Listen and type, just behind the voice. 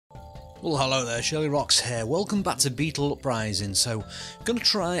Well, hello there, shirlierox here. Welcome back to Beetle Uprising. So, I'm going to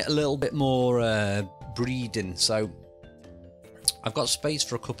try a little bit more breeding. So, I've got space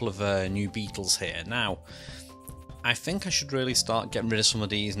for a couple of new beetles here. Now, I think I should really start getting rid of some of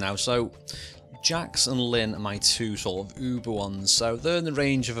these now. So, Jax and Lynn are my two sort of uber ones. So, they're in the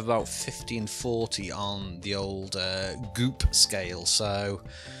range of about 50 and 40 on the old goop scale. So,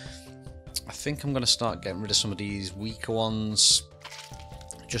 I think I'm going to start getting rid of some of these weaker ones,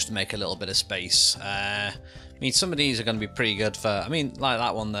 just to make a little bit of space. I mean, some of these are going to be pretty good for, I mean, like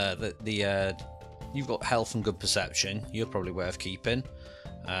that one there, you've got health and good perception, you're probably worth keeping.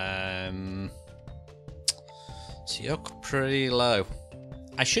 So you're pretty low.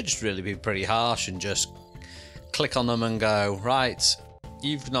 I should just really be pretty harsh and just click on them and go, right,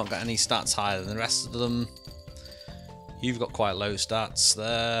 you've not got any stats higher than the rest of them. You've got quite low stats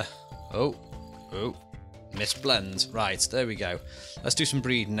there. Oh. Misblend. Right, there we go. Let's do some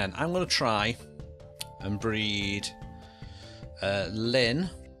breeding then. I'm going to try and breed Lynn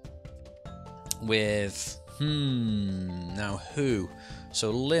with... now who?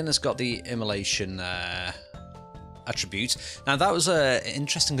 So Lynn has got the immolation attribute. Now that was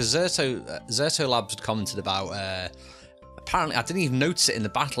interesting because Zerto Labs had commented about... apparently, I didn't even notice it in the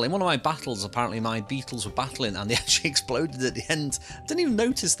battle. In one of my battles, apparently my beetles were battling and they actually exploded at the end. I didn't even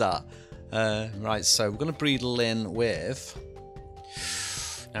notice that. Right, so we're going to breed Lynn with...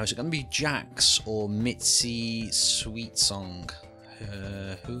 Now, is it going to be Jax or Mitzi Sweetsong?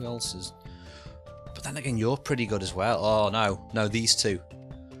 Who else is... But then again, you're pretty good as well. Oh, no, these two.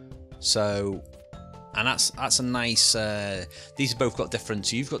 So... And that's a nice... these have both got different...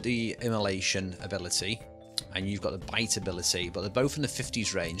 So you've got the immolation ability, and you've got the bite ability, but they're both in the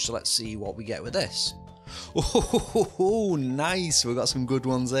 50s range, so let's see what we get with this. Oh, nice. We've got some good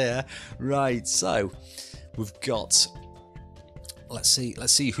ones here. Right, so we've got... Let's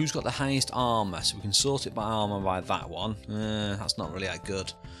see who's got the highest armor. So we can sort it by armor by that one. That's not really that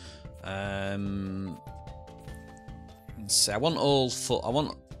good. So I want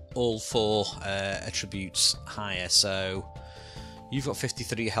all four attributes higher. So you've got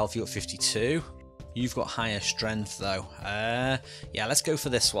 53 health, you've got 52. You've got higher strength though. Yeah, let's go for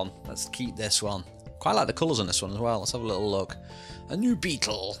this one. Let's keep this one. Quite like the colours on this one as well. Let's have a little look. A new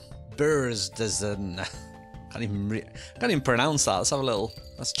beetle. Burzdozen. Can't even pronounce that. Let's have a little.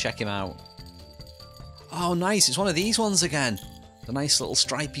 Let's check him out. Oh, nice. It's one of these ones again. The nice little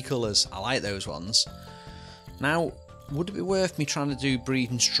stripy colours. I like those ones. Now, would it be worth me trying to do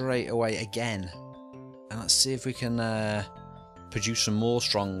breeding straight away again? And let's see if we can produce some more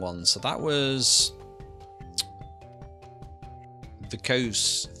strong ones. So that was... the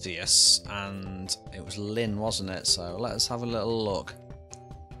Theus, and it was Lynn, wasn't it? So let's have a little look.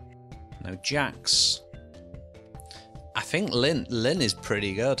 Now Jax, I think Lynn is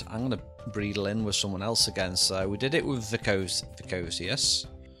pretty good. I'm going to breed Lynn with someone else again. So we did it with Theus.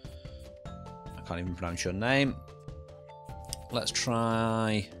 I can't even pronounce your name. Let's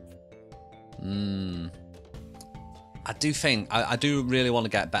try... I do think, I do really want to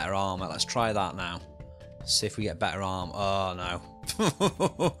get better armor. Let's try that now. See if we get better armor. Oh no.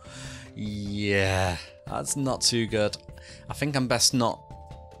 Yeah, that's not too good. I think I'm best not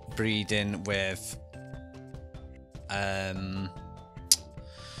breeding with the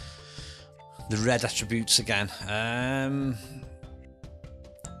red attributes again. I'm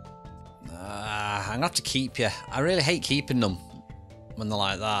gonna have to keep you. I really hate keeping them when they're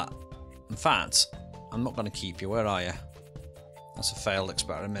like that. In fact, I'm not gonna keep you. Where are you? That's a failed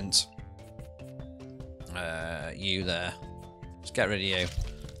experiment. You there. Let's get rid of you.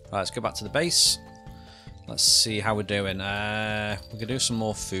 Right, let's go back to the base. Let's see how we're doing. We're going to do some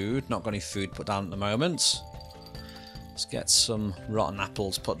more food. Not got any food put down at the moment. Let's get some rotten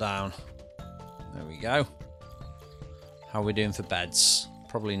apples put down. There we go. How are we doing for beds?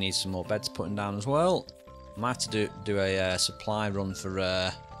 Probably need some more beds putting down as well. Might have to do a supply run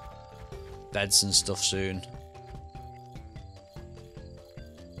for beds and stuff soon.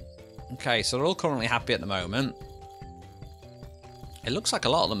 Okay, so they're all currently happy at the moment. It looks like a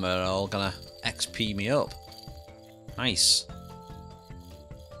lot of them are all gonna XP me up. Nice.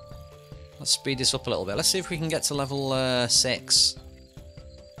 Let's speed this up a little bit. Let's see if we can get to level 6.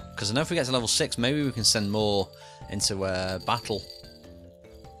 Because I know if we get to level 6, maybe we can send more into battle.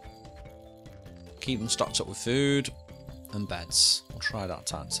 Keep them stocked up with food and beds. We'll try that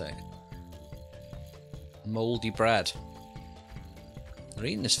tactic. Mouldy bread. They're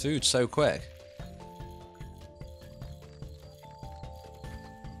eating this food so quick.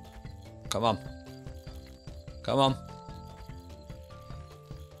 Come on. Come on.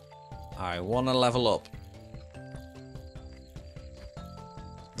 I want to level up.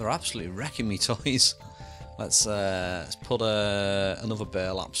 They're absolutely wrecking me toys. Let's put another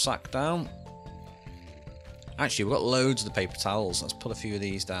burlap sack down. Actually, we've got loads of the paper towels. Let's put a few of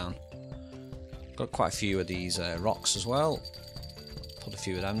these down. Got quite a few of these rocks as well. Put a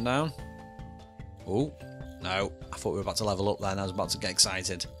few of them down. Oh, no. I thought we were about to level up then. I was about to get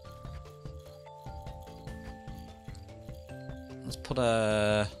excited. Let's put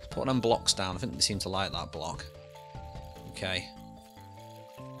them blocks down. I think they seem to like that block. Okay.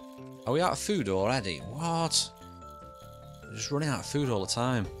 Are we out of food already? What? We're just running out of food all the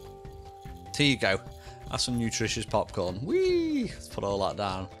time. Here you go. That's some nutritious popcorn. Whee! Let's put all that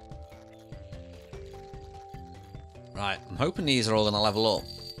down. Right, I'm hoping these are all going to level up.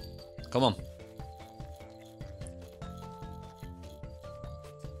 Come on.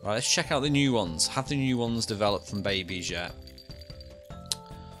 Right, let's check out the new ones. Have the new ones developed from babies yet?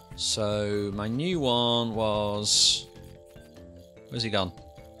 So, my new one was... Where's he gone?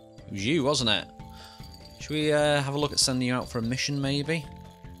 It was you, wasn't it? Should we have a look at sending you out for a mission, maybe?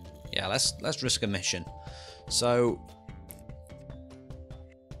 Yeah, let's risk a mission. So,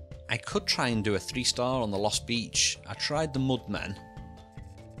 I could try and do a 3-star on the Lost Beach. I tried the Mudmen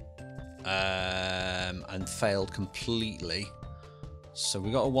and failed completely. So we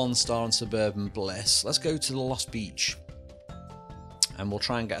got a 1-star on Suburban Bliss. Let's go to the Lost Beach. And we'll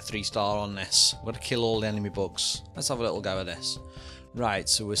try and get a 3-star on this. We've got to kill all the enemy bugs. Let's have a little go at this. Right,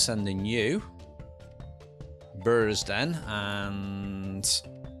 so we're sending you. Bursden, and...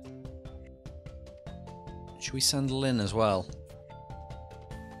 should we send Lynn as well?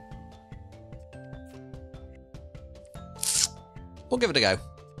 We'll give it a go.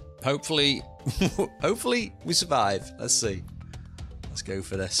 Hopefully, hopefully we survive. Let's see. Let's go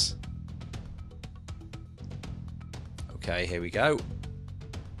for this. Okay, here we go.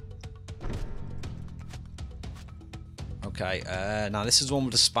 Okay, now this is the one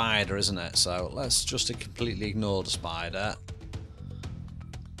with the spider, isn't it? So let's just completely ignore the spider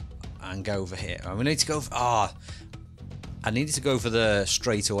and go over here. And we need to go. I needed to go for the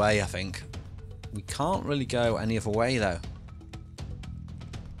straight away. I think we can't really go any other way though.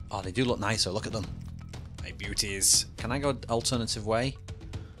 Oh, they do look nicer. Look at them. Hey, beauties. Can I go alternative way?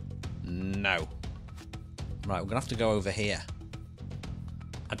 No. Right, we're gonna have to go over here.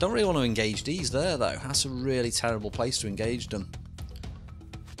 I don't really want to engage these there though. That's a really terrible place to engage them.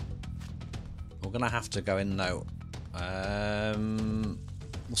 We're gonna have to go in though.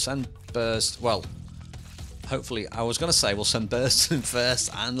 We'll send Burst. Well, hopefully, I was gonna say we'll send Burst in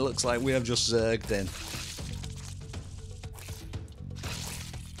first, and it looks like we have just zerged in.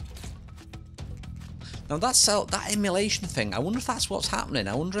 Now that emulation thing. I wonder if that's what's happening.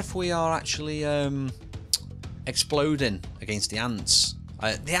 I wonder if we are actually exploding against the ants.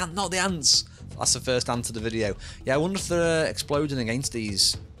 Not the ants. That's the first ant of the video. Yeah, I wonder if they're exploding against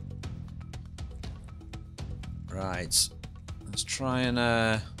these. Right. Let's try and...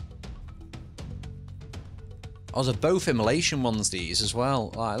 Oh, they're both immolation ones, these, as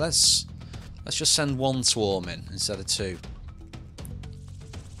well. Alright, let's just send one swarm in instead of two.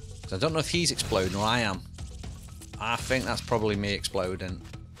 I don't know if he's exploding or I am. I think that's probably me exploding.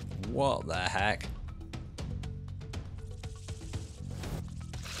 What the heck?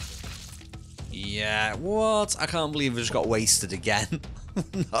 Yeah, what? I can't believe I just got wasted again.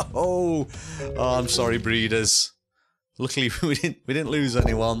 No. Oh, I'm sorry, breeders. Luckily, we didn't lose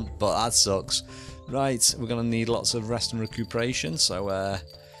anyone, but that sucks. Right, we're gonna need lots of rest and recuperation. So,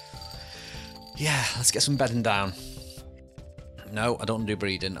 yeah, let's get some bedding down. No, I don't want to do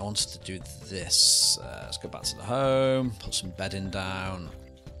breeding. I wanted to do this. Let's go back to the home, put some bedding down,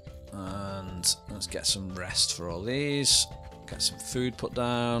 and let's get some rest for all these. Get some food put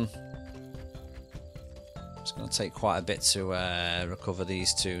down. It's going to take quite a bit to recover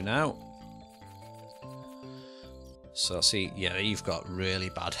these two now. So see, yeah, you've got really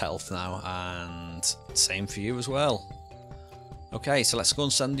bad health now, and same for you as well. Okay, so let's go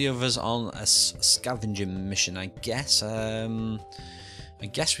and send the others on a scavenging mission, I guess. I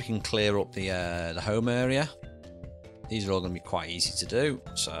guess we can clear up the home area. These are all going to be quite easy to do.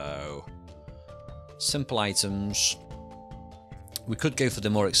 So, simple items. We could go for the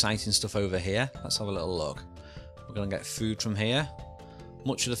more exciting stuff over here. Let's have a little look. We're going to get food from here.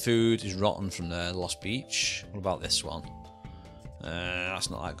 Much of the food is rotten from the Lost Beach. What about this one? That's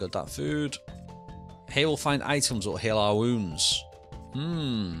not that good, that food. Here we'll find items that will heal our wounds.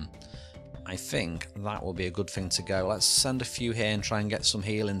 I think that will be a good thing to go. Let's send a few here and try and get some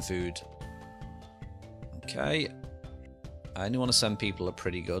healing food. Okay. I only want to send people are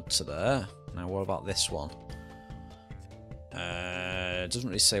pretty good to there. Now what about this one? It doesn't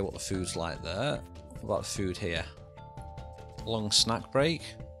really say what the food's like there. What about the food here? Long snack break.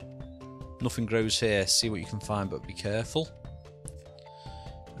 Nothing grows here. See what you can find, but be careful.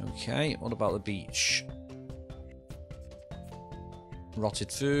 Okay, what about the beach?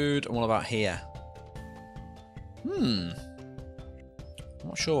 Rotted food. And what about here? I'm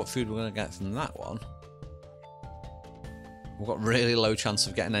not sure what food we're going to get from that one. We've got really low chance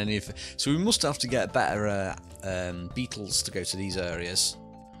of getting any of it. So we must have to get better beetles to go to these areas.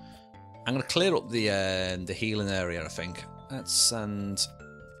 I'm going to clear up the healing area, I think. Let's send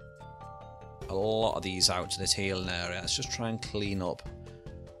a lot of these out to this healing area. Let's just try and clean up.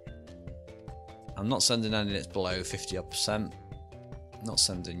 I'm not sending any that's below 50%. Not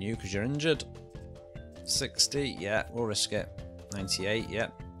sending you because you're injured. 60, yeah, we'll risk it. 98,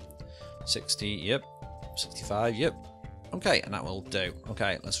 yep. 60, yep. 65, yep. Okay, and that will do.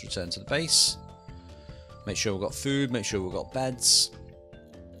 Okay, let's return to the base. Make sure we've got food, make sure we've got beds.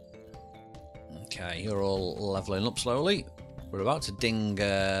 Okay, you're all leveling up slowly. We're about to ding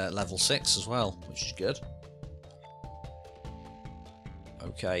level 6 as well, which is good.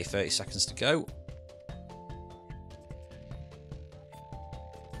 Okay, 30 seconds to go.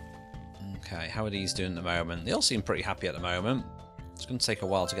 Okay, how are these doing at the moment? They all seem pretty happy at the moment. It's going to take a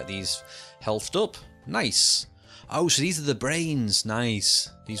while to get these healthed up. Nice. Oh, so these are the brains. Nice.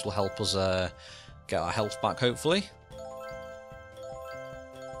 These will help us get our health back, hopefully.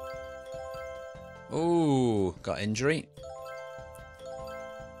 Ooh, got injury.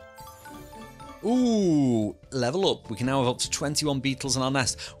 Ooh, level up. We can now have up to 21 beetles in our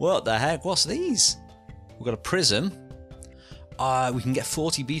nest. What the heck? What's these? We've got a prism. We can get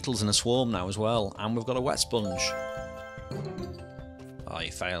 40 beetles in a swarm now as well. And we've got a wet sponge. Oh,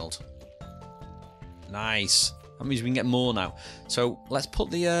 you failed. Nice. That means we can get more now. So let's put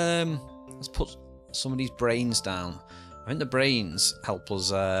the let's put some of these brains down. I think the brains help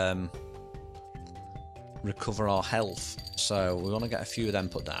us recover our health. So we want to get a few of them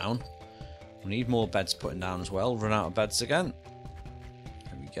put down. We need more beds putting down as well. Run out of beds again.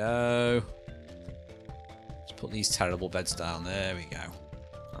 There we go. Let's put these terrible beds down. There we go.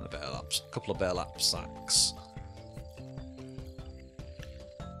 And a couple of burlap sacks.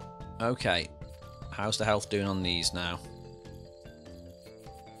 Okay. How's the health doing on these now?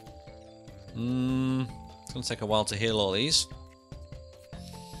 It's going to take a while to heal all these.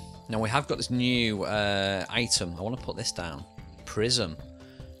 Now we have got this new item. I want to put this down. Prism.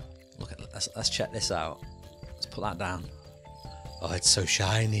 Look at let's check this out. Let's put that down. Oh, it's so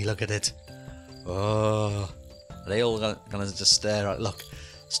shiny. Look at it. Oh, are they all gonna just stare at? Look,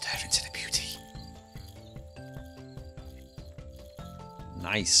 stare into the beauty.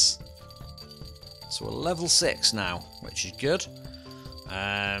 Nice. So we're level 6 now, which is good.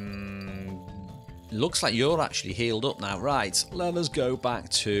 Looks like you're actually healed up now. Right, let us go back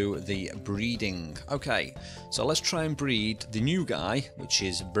to the breeding. Okay, so let's try and breed the new guy, which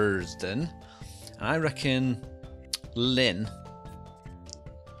is Bursden. And I reckon Lynn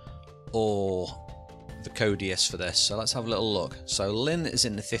or the Codius for this. So let's have a little look. So Lynn is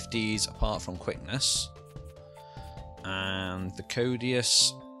in the 50s apart from quickness. And the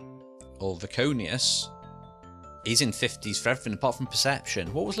Codius or Viconius is in 50s for everything apart from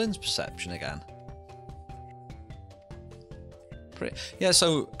perception. What was Lynn's perception again? Yeah,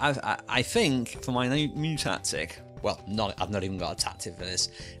 so I think for my new tactic, well, I've not even got a tactic for this.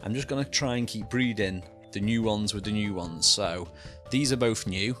 I'm just going to try and keep breeding the new ones with the new ones. So these are both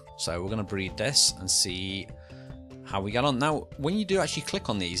new, so we're going to breed this and see how we get on. Now, when you do actually click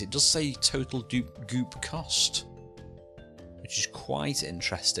on these, it does say total goop cost, which is quite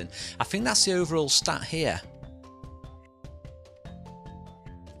interesting. I think that's the overall stat here.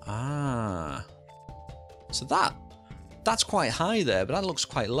 Ah, so that's quite high there, but that looks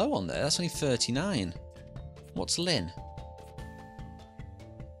quite low on there. That's only 39. What's Lynn?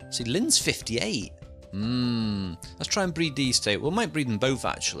 See, Lynn's 58. Let's try and breed these two. We might breed them both,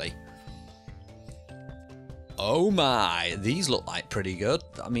 actually. Oh my, these look like pretty good.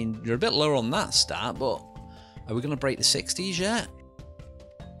 I mean, you're a bit lower on that stat, but are we going to break the 60s yet?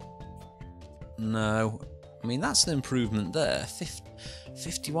 No. I mean, that's an improvement there.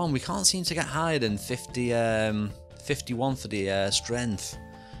 51. We can't seem to get higher than 50. 51 for the strength.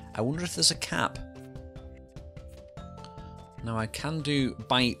 I wonder if there's a cap. Now I can do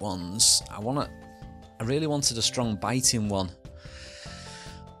bite ones. I really wanted a strong biting one.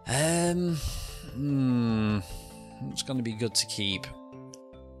 It's going to be good to keep.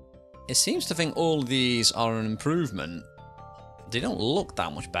 It seems to think all of these are an improvement. They don't look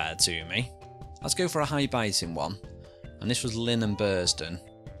that much better to me. Let's go for a high biting one. And this was Lynn and Bursden.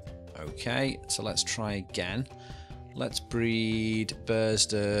 Okay, so let's try again. Let's breed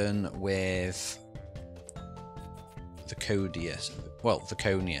Bursden with the Codius. Well,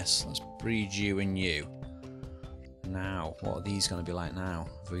 Viconius. Let's breed you and you. Now, what are these going to be like now?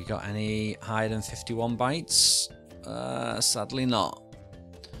 Have we got any higher than 51 bites? Sadly not.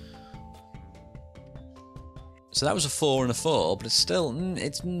 So that was a 4 and a 4, but it's still,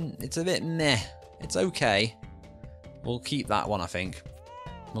 it's a bit meh. It's okay. We'll keep that one, I think.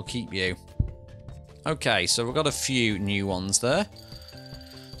 We'll keep you. Okay, so we've got a few new ones there.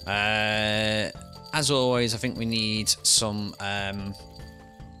 As always, I think we need some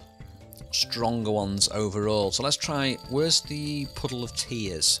stronger ones overall. So let's try, where's the Puddle of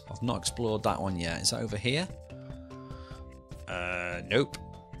Tears? I've not explored that one yet. Is that over here? Nope.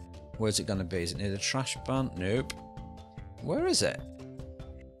 Where's it going to be? Is it near the trash bin? Nope. Where is it?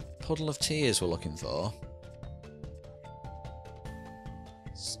 Puddle of Tears we're looking for.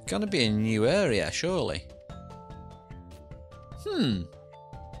 It's going to be a new area, surely. That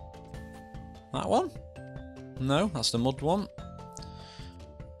one? No, that's the mud one.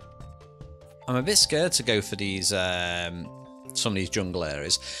 I'm a bit scared to go for these, some of these jungle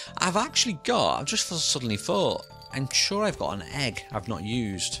areas. I've just suddenly thought, I'm sure I've got an egg I've not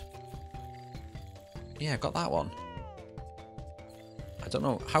used. Yeah, I've got that one. I don't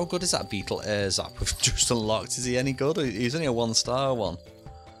know, how good is that Beetle Uprising we've just unlocked? Is he any good? He's only a 1-star one.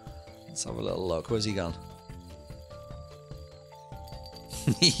 Let's have a little look. Where's he gone?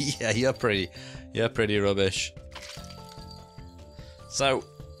 Yeah, you're pretty rubbish. So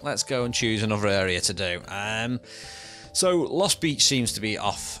let's go and choose another area to do. So Lost Beach seems to be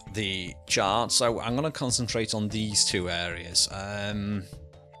off the chart, so I'm going to concentrate on these two areas.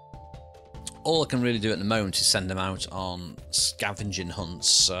 All I can really do at the moment is send them out on scavenging hunts,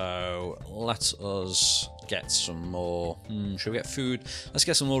 so let us get some more. Should we get food? Let's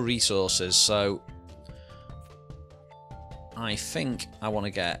get some more resources. So I think I want to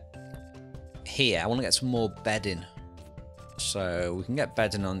get here. I want to get some more bedding. So we can get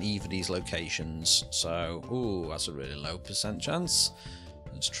bedding on either of these locations. So, ooh, that's a really low % chance.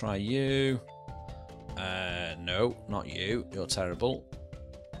 Let's try you. No, not you. You're terrible.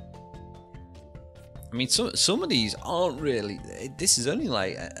 I mean, some of these aren't really. This is only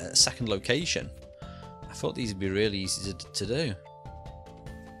like a second location. I thought these would be really easy to do.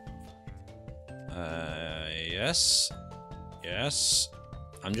 Yes. Yes.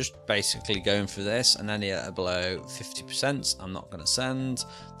 I'm just basically going for this, and any that are below 50%, I'm not going to send.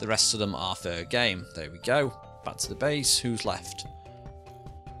 The rest of them are third game. There we go. Back to the base. Who's left?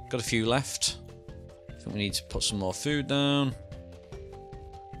 Got a few left. I think we need to put some more food down.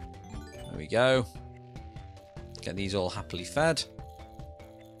 There we go. Get these all happily fed.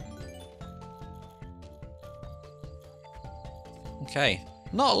 Okay.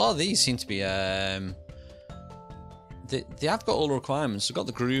 Not a lot of these seem to be... They have got all the requirements. They've got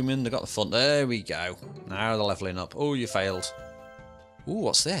the grooming, they've got the fun. There we go. Now they're levelling up. Oh, you failed. Ooh,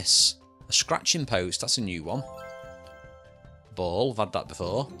 what's this? A scratching post. That's a new one. Ball. I've had that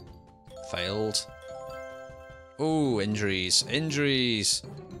before. Failed. Ooh, injuries. Injuries.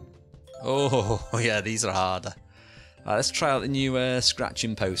 Oh, yeah, these are harder. Right, let's try out the new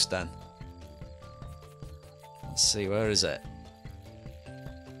scratching post then. Let's see, where is it?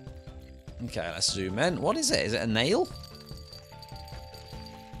 Okay, let's zoom in. What is it? Is it a nail?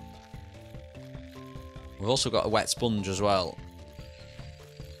 We've also got a wet sponge as well.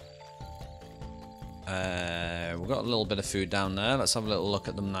 We've got a little bit of food down there. Let's have a little look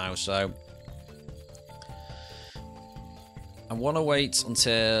at them now. So I want to wait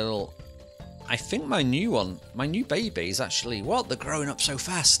until... I think my new baby is actually... What? They're growing up so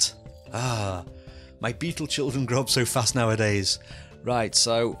fast. Ah, my beetle children grow up so fast nowadays. Right,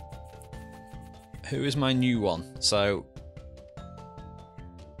 so... Who is my new one? So...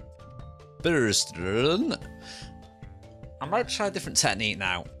 I might try a different technique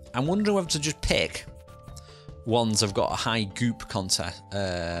now. I'm wondering whether to just pick ones that have got a high goop content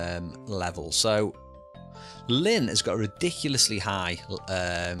level. So... Lynn has got a ridiculously high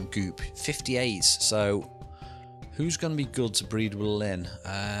goop, 58. So, who's going to be good to breed with Lynn?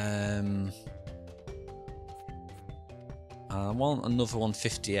 I want another one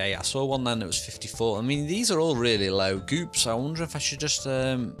 58. I saw one then that was 54. I mean, these are all really low goop, so I wonder if I should just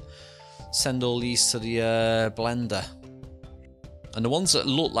send all these to the blender. And the ones that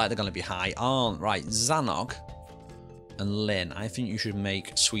look like they're going to be high aren't. Right, Zanog and Lynn. I think you should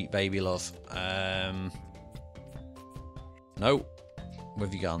make Sweet Baby Love. No. Where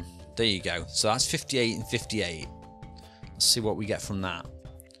have you gone? There you go. So that's 58 and 58. Let's see what we get from that.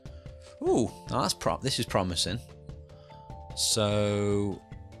 Ooh, that's this is promising. So,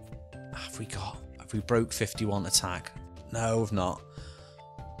 have we broke 51 attack? No, we've not.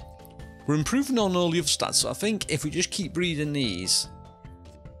 We're improving on all the other stats, so I think if we just keep breeding these,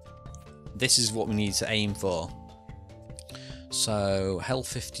 this is what we need to aim for. So, health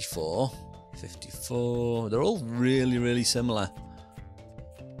 54. 54. They're all really, really similar.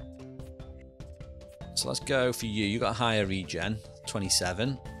 So let's go for you. You got a higher regen,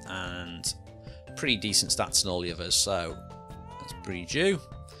 27, and pretty decent stats in all the others. So let's breed you,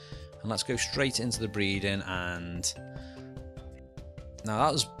 and let's go straight into the breeding. And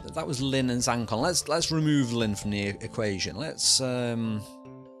now that was Lynn and Zancon. Let's remove Lynn from the equation. Let's try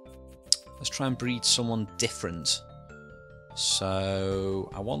and breed someone different.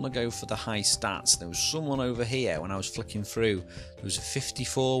 So I want to go for the high stats. There was someone over here when I was flicking through. There was a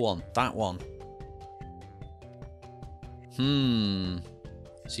 54 one. That one.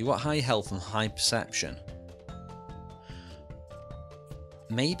 So you got high health and high perception.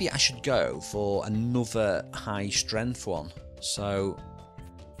 Maybe I should go for another high strength one. So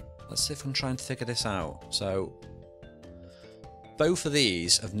let's see if I can try and figure this out. So both of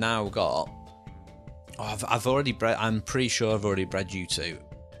these have now got... Oh, I've already bred... I'm pretty sure I've already bred you two.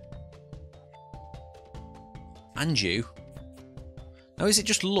 And you. Now is it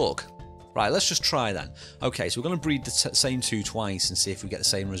just luck? Right, let's just try then. Okay, so we're going to breed the same two twice and see if we get the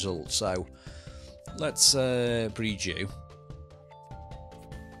same result. So, let's breed you.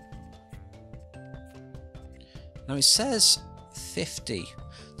 Now it says 50.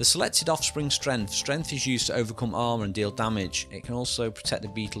 The selected offspring strength. Strength is used to overcome armor and deal damage. It can also protect the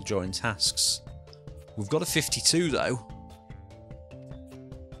beetle during tasks. We've got a 52 though.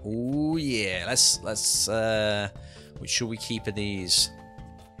 Oh yeah, let's which should we keep of these?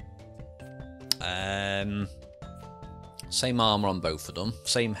 Same armor on both of them,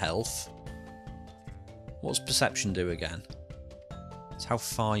 same health. What's perception do again? It's how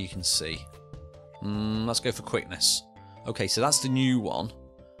far you can see. Let's go for quickness. Okay, so that's the new one.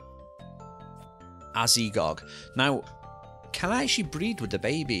 Azigog. Now, can I actually breed with the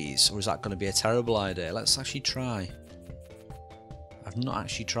babies, or is that going to be a terrible idea? Let's actually try. I've not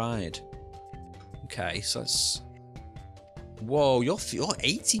actually tried. Okay, so let's... Whoa, you're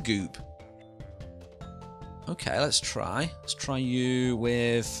 80 goop. Okay, let's try. Let's try you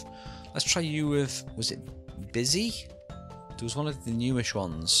with... Was it Busy? There was one of the newish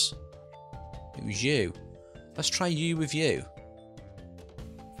ones. It was you. Let's try you with you.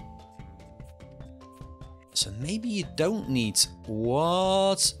 So maybe you don't need...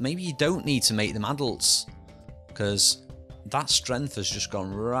 What? Maybe you don't need to make them adults. Because that strength has just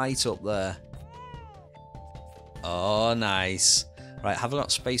gone right up there. Oh, nice. Right, have I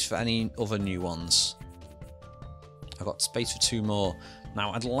got space for any other new ones? I've got space for 2 more.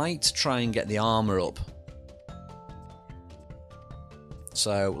 Now, I'd like to try and get the armor up.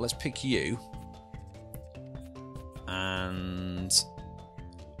 So, let's pick you. And...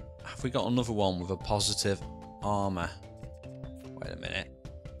 have we got another one with a positive armor? Wait a minute.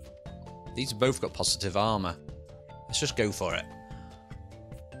 These have both got positive armor. Let's just go for it.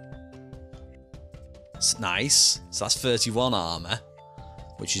 It's nice. So that's 31 armor,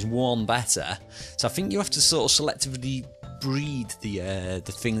 which is 1 better. So I think you have to sort of selectively breed the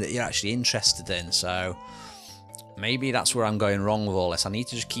thing that you're actually interested in. So maybe that's where I'm going wrong with all this. I need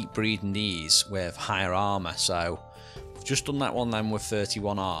to just keep breeding these with higher armor. So we've just done that one then with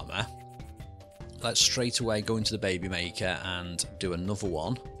 31 armor. Let's straight away go into the baby maker and do another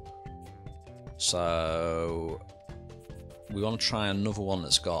one. So we want to try another one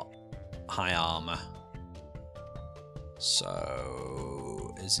that's got high armor.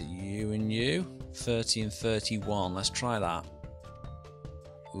 So is it you and you? 30 and 31. Let's try that.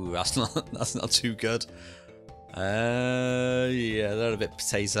 Ooh, that's not too good. Yeah, they're a bit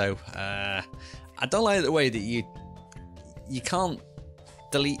potato. I don't like the way that you can't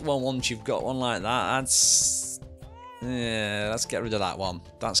delete one once you've got one like that. That's... yeah, let's get rid of that one.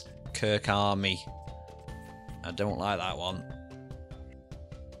 That's Kirk Army. I don't like that one.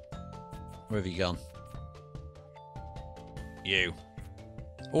 Where have you gone? You.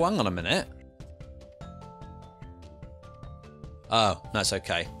 Oh, hang on a minute. Oh, that's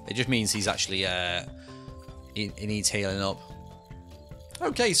okay. It just means he's actually he needs healing up.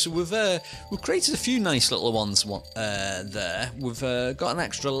 Okay, so we've created a few nice little ones there. We've got an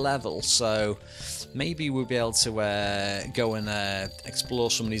extra level, so maybe we'll be able to go and explore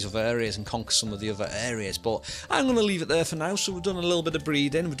some of these other areas and conquer some of the other areas. But I'm going to leave it there for now. So we've done a little bit of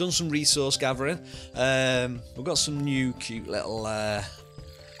breeding, we've done some resource gathering. We've got some new cute little...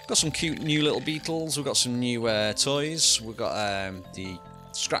 got some cute new little beetles. We've got some new toys. We've got the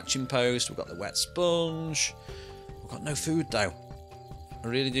scratching post. We've got the wet sponge. We've got no food though. I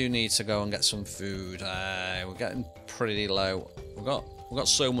really do need to go and get some food. We're getting pretty low. We've got We got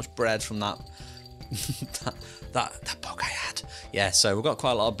so much bread from that that bug I had. Yeah, so we've got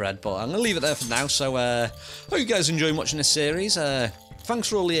quite a lot of bread, but I'm gonna leave it there for now. So hope you guys enjoy watching this series. Thanks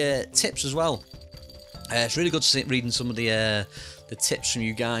for all the tips as well. It's really good to see reading some of the tips from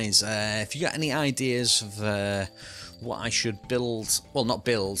you guys. If you got any ideas of what I should build, well, not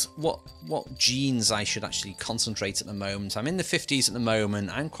build, what genes I should actually concentrate at the moment. I'm in the 50s at the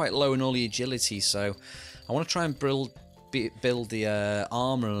moment. I'm quite low in all the agility, so I want to try and build the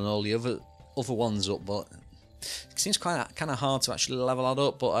armor and all the other ones up, but it seems kind of hard to actually level that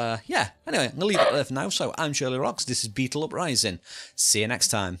up. But yeah, anyway, I'm gonna leave it there for now. So I'm shirlierox. This is Beetle Uprising. See you next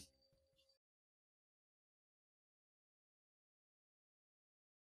time.